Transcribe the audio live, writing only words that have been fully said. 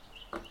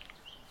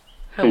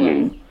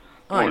Hello,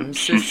 I'm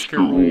Sister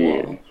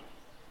Royal.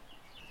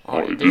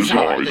 I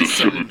desire the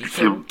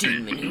 73rd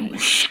demon who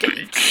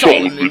escaped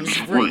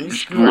Solomon's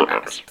Ring's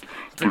grasp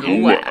for the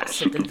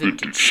last at the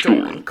vintage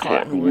store in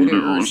Cottonwood,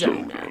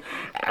 Arizona.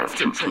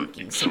 After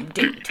drinking some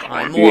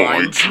daytime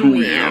wine,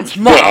 Julianne's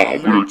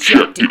mom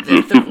rejected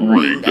the fifth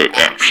ring that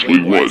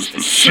actually was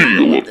the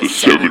seal of the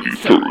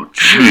 73rd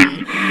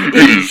gin.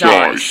 It is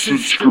I,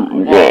 Sister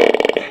Royal.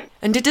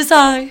 And it is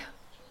I,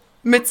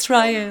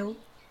 Mitzrael,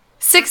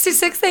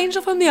 66th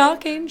angel from the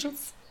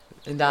archangels.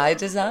 And I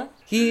desire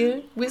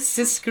here with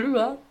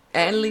Siskruah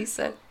and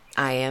Lisa.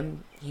 I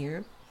am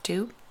here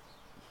too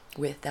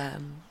with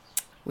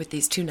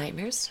these two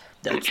nightmares.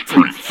 That's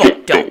pretty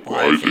fucked up.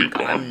 I think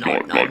I'm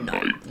not a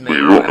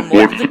nightmare. I'm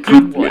one of the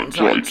good ones,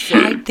 I'd say.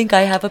 I think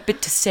I have a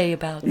bit to say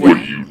about Well,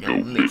 that. you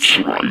know,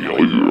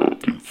 Mitzrael, you're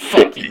up in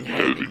fucking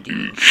heaven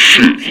doing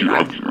shit here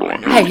on your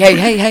own.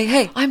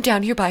 Hey, I'm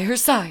down here by her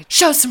side.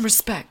 Show some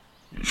respect.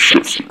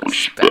 Show some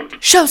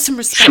respect. Show some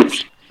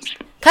respect.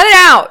 Cut it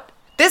out!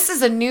 This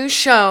is a new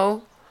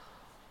show.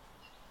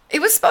 It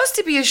was supposed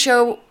to be a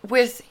show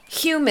with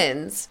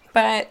humans,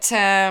 but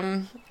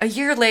a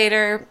year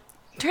later,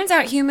 turns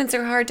out humans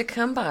are hard to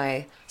come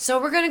by.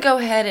 So we're going to go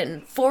ahead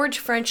and forge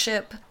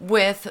friendship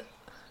with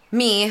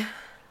me,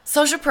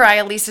 Social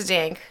Pariah Lisa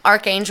Dank,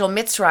 Archangel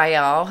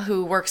Mitzrael,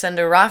 who works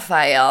under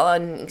Raphael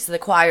and is the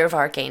choir of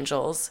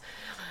archangels,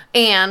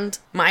 and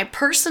my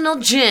personal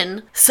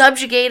djinn,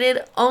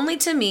 subjugated only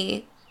to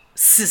me,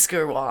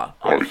 Siskruah.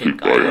 I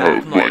think I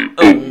have my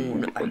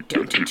own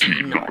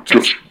identity, not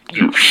just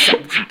your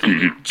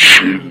subjugated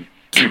gin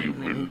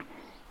demon.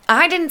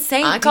 I didn't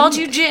say I called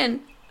you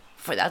Jinn,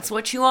 for that's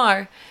what you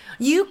are.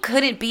 You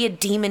couldn't be a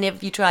demon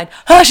if you tried.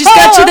 Oh, she's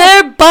got you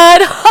there,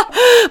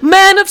 bud.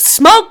 Man of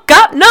smoke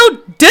got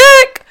no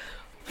dick.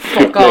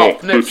 Fuck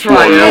off,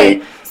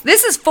 Mitzrael.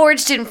 This is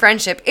Forged in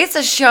Friendship. It's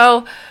a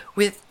show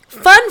with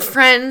fun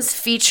friends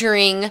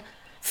featuring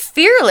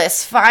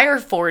fearless fire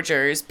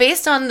forgers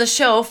based on the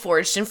show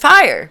Forged in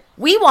Fire.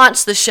 We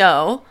watch the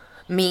show,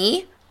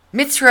 me,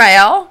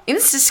 Mitzrael, and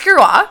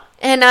Siskruah,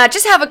 and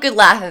just have a good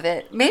laugh of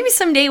it. Maybe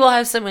someday we'll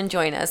have someone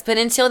join us. But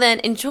until then,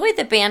 enjoy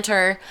the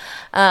banter,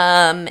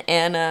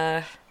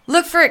 and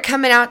look for it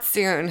coming out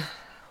soon.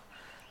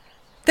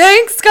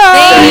 Thanks,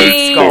 guys!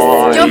 Thanks,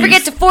 guys! Don't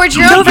forget to forge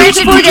your own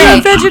friendship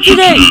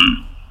today!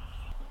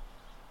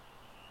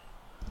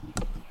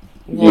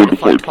 What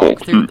if I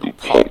talk through the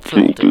pop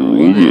filter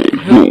and it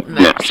help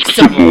mask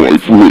some of my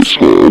voice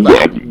while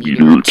allowing me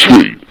to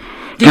retain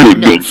the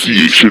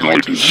enunciation I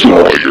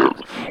desire?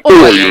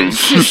 I am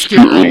Sister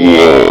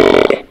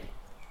Law.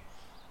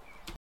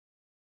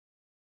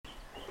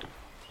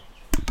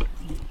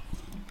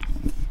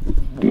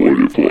 What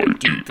if I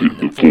deepen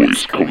the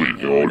voice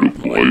coming out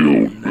of my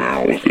own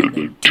mouth and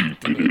then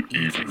deepen it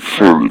even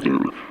further?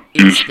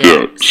 Is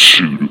that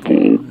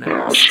suitable,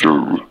 Master?